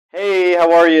Hey,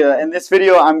 how are you? In this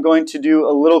video, I'm going to do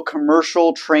a little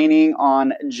commercial training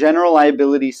on general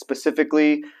liability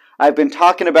specifically. I've been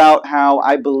talking about how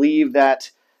I believe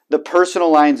that the personal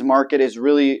lines market is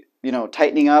really,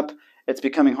 tightening up. It's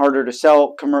becoming harder to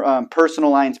sell personal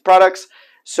lines products.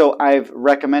 So I've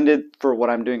recommended for what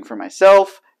I'm doing for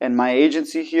myself and my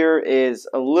agency here is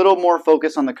a little more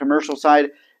focus on the commercial side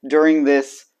during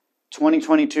this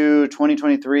 2022,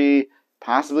 2023,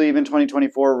 possibly even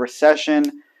 2024 recession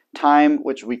time,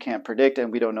 which we can't predict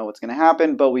and we don't know what's going to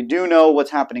happen, but we do know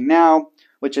what's happening now,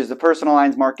 which is the personal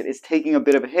lines market is taking a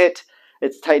bit of a hit.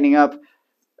 It's tightening up,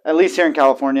 at least here in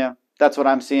California. That's what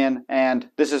I'm seeing, and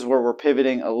this is where we're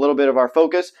pivoting a little bit of our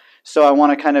focus. So I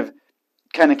want to kind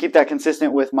of keep that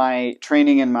consistent with my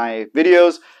training and my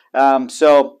videos.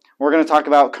 So we're going to talk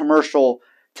about commercial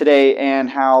today and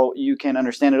how you can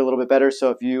understand it a little bit better.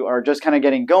 So if you are just kind of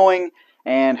getting going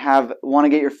and want to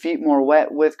get your feet more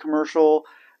wet with commercial,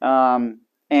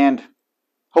 and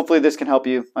hopefully this can help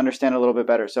you understand a little bit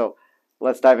better. So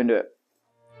let's dive into it.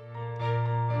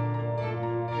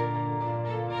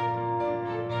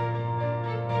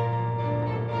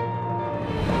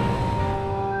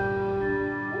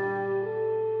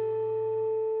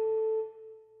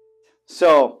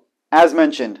 So as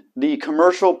mentioned, the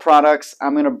commercial products,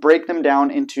 I'm going to break them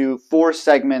down into 4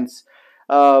 segments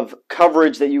of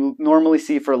coverage that you normally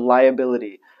see for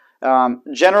liability.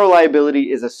 General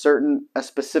liability is a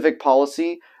specific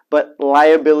policy, but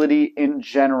liability in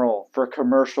general for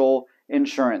commercial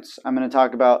insurance. I'm going to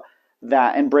talk about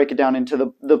that and break it down into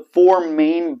the 4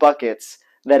 main buckets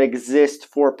that exist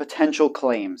for potential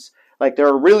claims. Like there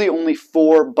are really only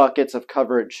 4 buckets of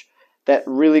coverage that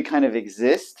really kind of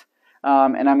exist,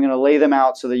 and I'm going to lay them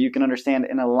out so that you can understand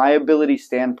in a liability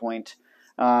standpoint.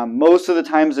 Most of the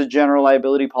times a general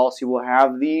liability policy will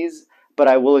have these, but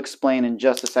I will explain in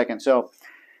just a second. So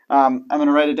I'm going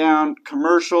to write it down,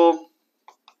 commercial.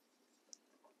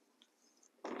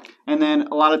 And then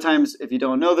a lot of times, if you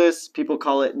don't know this, people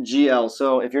call it GL.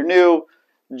 So if you're new,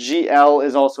 GL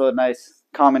is also a nice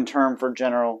common term for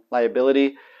general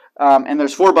liability. And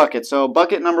there's 4 buckets. So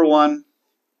bucket number 1,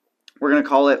 we're going to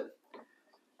call it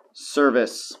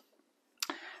service.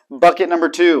 Bucket number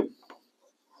 2,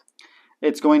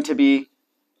 it's going to be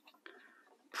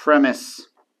premise.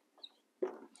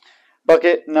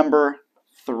 Bucket number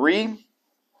 3,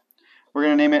 we're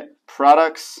going to name it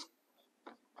products.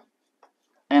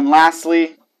 And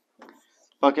lastly,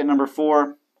 bucket number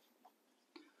 4,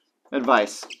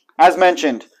 advice. As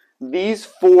mentioned, these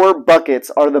 4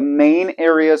 buckets are the main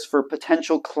areas for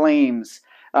potential claims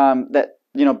that,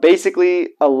 basically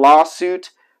a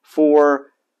lawsuit for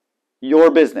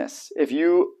your business. If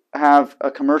you have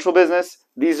a commercial business,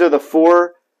 these are the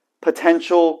 4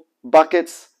 potential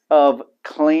buckets of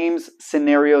claims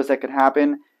scenarios that could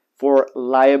happen for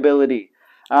liability.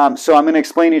 So I'm going to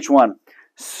explain each one.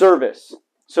 Service.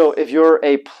 So if you're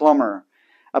a plumber,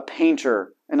 a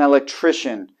painter, an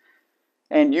electrician,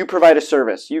 and you provide a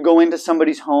service, you go into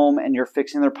somebody's home and you're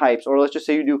fixing their pipes, or let's just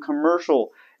say you do commercial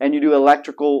and you do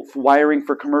electrical wiring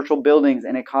for commercial buildings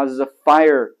and it causes a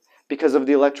fire because of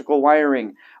the electrical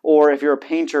wiring. Or if you're a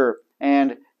painter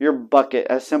and your bucket,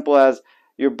 as simple as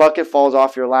your bucket falls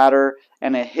off your ladder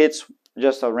and it hits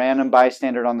just a random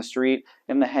bystander on the street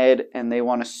in the head and they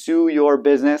want to sue your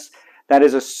business. That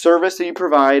is a service that you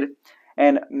provide,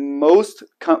 and most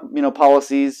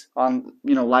policies on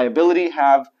liability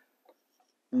have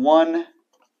 1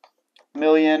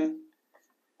 million,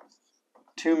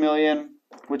 2 million,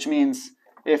 which means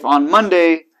if on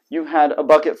Monday you had a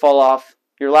bucket fall off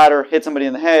your ladder, hit somebody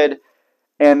in the head,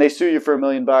 and they sue you for $1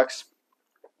 million,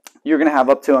 you're going to have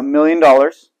up to $1 million.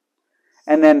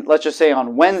 And then let's just say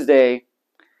on Wednesday,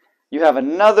 you have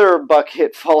another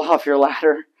bucket fall off your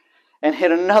ladder and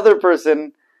hit another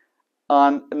person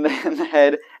in the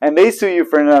head, and they sue you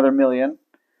for another $1 million.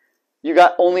 You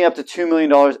got only up to $2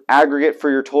 million aggregate for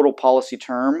your total policy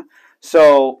term.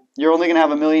 So you're only going to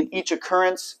have $1 million each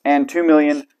occurrence and $2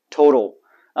 million total.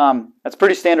 That's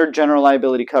pretty standard general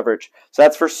liability coverage. So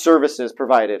that's for services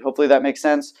provided. Hopefully that makes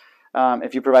sense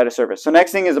if you provide a service. So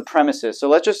next thing is a premises. So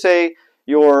let's just say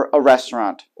you're a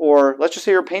restaurant, or let's just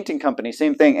say you're a painting company,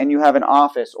 same thing, and you have an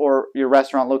office or your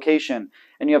restaurant location,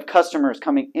 and you have customers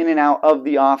coming in and out of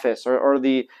the office or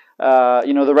the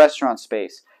the restaurant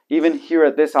space. Even here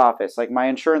at this office, like my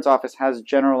insurance office has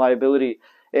general liability.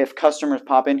 If customers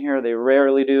pop in here, they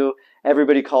rarely do.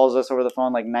 Everybody calls us over the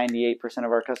phone, like 98%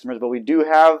 of our customers, but we do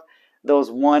have those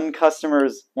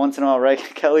customers once in a while, right?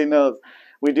 Kelly knows.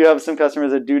 we do have some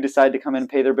customers that do decide to come in and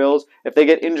pay their bills. If they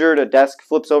get injured, a desk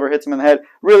flips over, hits them in the head.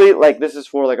 Really, like, this is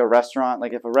for like a restaurant.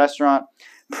 Like if a restaurant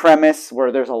premise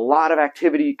where there's a lot of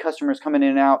activity, customers coming in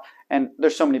and out, and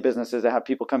there's so many businesses that have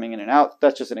people coming in and out.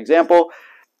 That's just an example.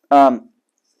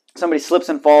 Somebody slips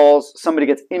and falls, somebody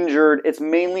gets injured. It's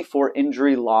mainly for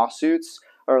injury lawsuits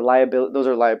or liability. Those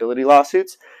are liability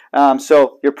lawsuits.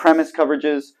 So your premise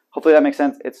coverages, hopefully that makes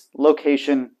sense. It's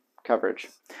location coverage.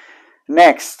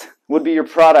 Next would be your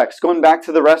products. Going back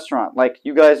to the restaurant, like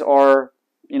you guys are,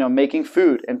 making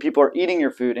food and people are eating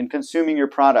your food and consuming your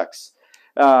products.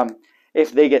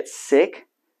 If they get sick,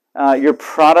 your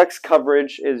products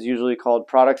coverage is usually called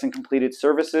products and completed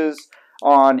services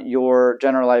on your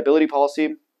general liability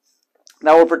policy.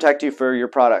 That will protect you for your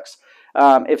products.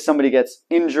 If somebody gets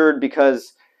injured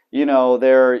because you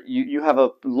have a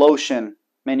lotion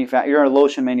you're a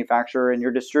lotion manufacturer and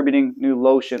you're distributing new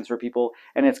lotions for people,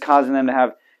 and it's causing them to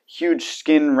have huge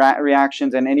skin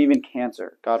reactions and even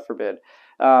cancer, God forbid.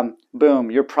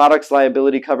 Boom, your product's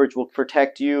liability coverage will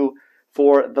protect you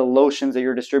for the lotions that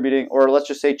you're distributing, or let's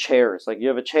just say chairs. Like you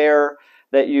have a chair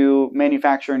that you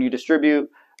manufacture and you distribute.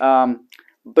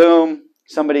 Boom,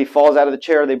 somebody falls out of the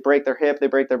chair, they break their hip, they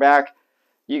break their back.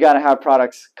 You got to have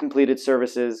products completed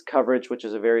services coverage, which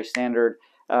is a very standard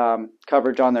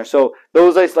coverage on there. So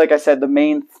those, like I said, the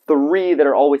main three that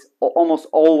are almost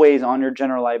always on your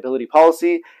general liability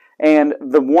policy. And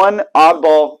the one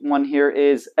oddball one here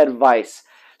is advice.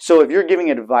 So if you're giving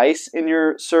advice in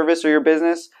your service or your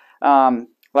business,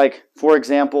 like for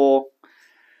example,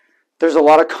 there's a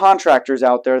lot of contractors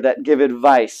out there that give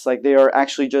advice. Like they are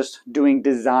actually just doing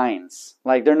designs.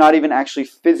 Like they're not even actually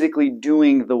physically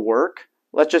doing the work.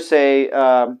 Let's just say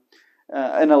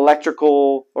an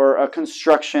electrical or a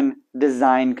construction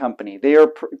design company. They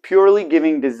are purely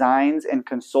giving designs and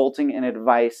consulting and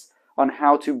advice on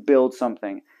how to build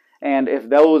something. And if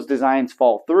those designs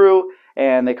fall through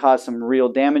and they cause some real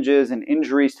damages and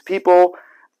injuries to people,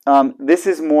 this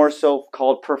is more so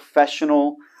called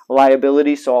professional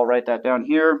liability. So I'll write that down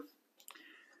here.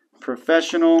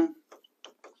 Professional,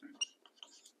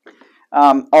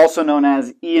 also known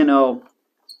as E&O.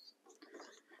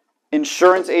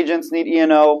 Insurance agents need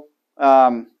E&O.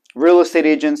 Real estate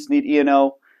agents need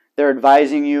E&O. They're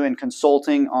advising you and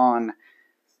consulting on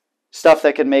stuff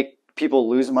that can make people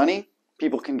lose money.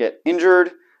 People can get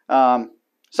injured.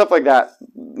 Stuff like that.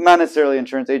 Not necessarily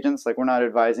insurance agents. Like we're not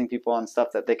advising people on stuff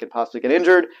that they could possibly get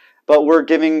injured, but we're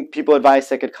giving people advice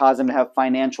that could cause them to have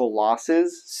financial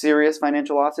losses, serious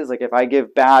financial losses. Like if I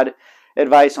give bad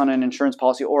advice on an insurance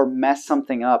policy or mess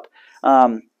something up,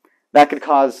 that could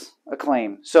cause a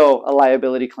claim, so a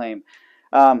liability claim.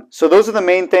 So those are the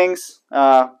main things,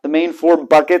 the main four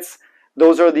buckets.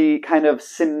 Those are the kind of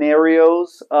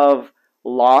scenarios of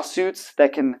lawsuits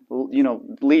that can,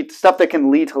 stuff that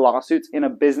can lead to lawsuits in a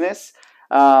business.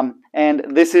 And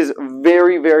this is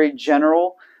very, very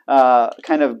general,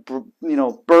 kind of,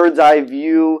 bird's eye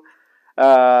view,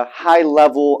 high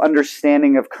level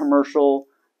understanding of commercial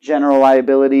general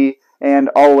liability, and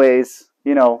always,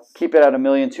 keep it at $1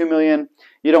 million, $2 million.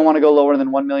 You don't want to go lower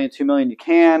than $1 million, $2 million. You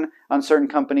can on certain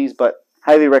companies, but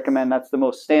highly recommend. That's the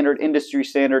most standard, industry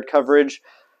standard coverage.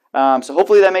 So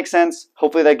hopefully that makes sense.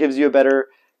 Hopefully that gives you a better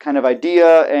kind of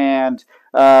idea and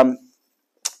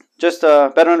just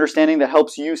a better understanding that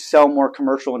helps you sell more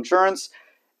commercial insurance.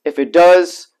 If it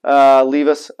does, leave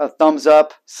us a thumbs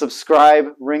up,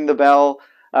 subscribe, ring the bell.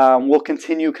 We'll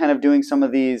continue kind of doing some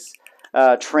of these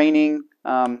training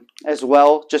as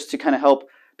well, just to kind of help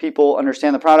people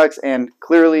understand the products and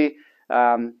clearly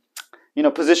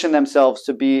position themselves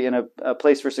to be in a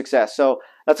place for success. So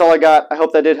that's all I got. I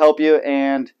hope that did help you,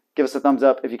 and give us a thumbs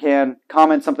up if you can.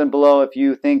 Comment something below if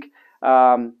you think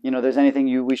there's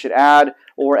anything we should add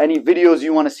or any videos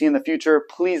you want to see in the future.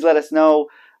 Please let us know.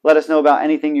 Let us know about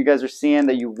anything you guys are seeing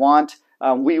that you want.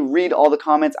 We read all the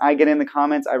comments. I get in the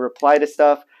comments. I reply to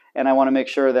stuff, and I want to make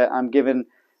sure that I'm giving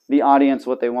the audience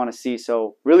what they want to see.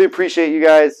 So really appreciate you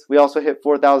guys. We also hit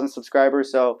 4,000 subscribers,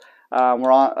 so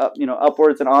we're on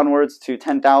upwards and onwards to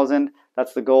 10,000.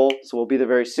 That's the goal. So we'll be there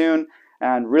very soon,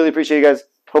 and really appreciate you guys.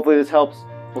 Hopefully this helps.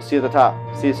 We'll see you at the top.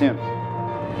 See you soon.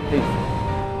 Peace.